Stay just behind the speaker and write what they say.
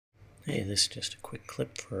Hey, this is just a quick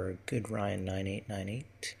clip for Good Ryan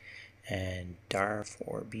 9898 and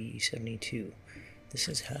Dar4B72. This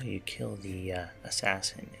is how you kill the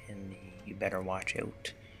assassin in the You Better Watch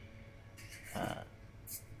Out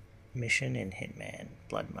mission in Hitman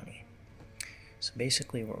Blood Money. So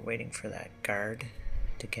basically we're waiting for that guard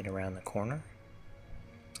to get around the corner,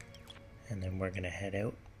 and then we're going to head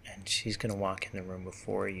out and she's going to walk in the room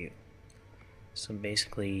before you. So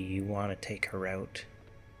basically you want to take her out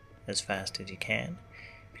as fast as you can,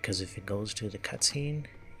 because if it goes to the cutscene,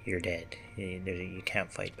 you're dead. You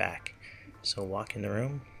can't fight back. So walk in the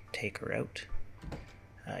room, take her out.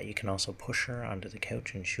 You can also push her onto the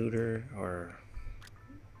couch and shoot her, or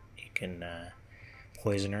you can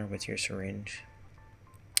poison her with your syringe.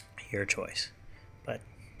 Your choice. But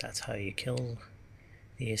that's how you kill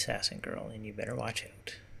the assassin girl, and you better watch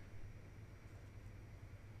out.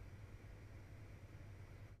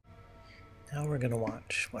 Now we're going to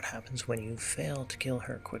watch what happens when you fail to kill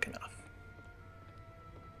her quick enough.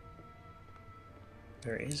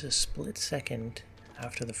 There is a split second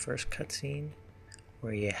after the first cutscene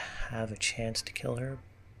where you have a chance to kill her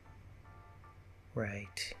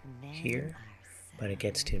right here, but it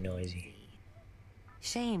gets too noisy.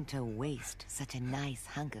 Shame to waste such a nice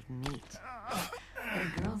hunk of meat. What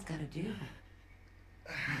a girl's gotta do.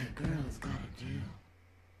 What a girl's gotta do.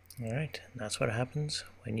 Alright, that's what happens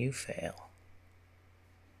when you fail.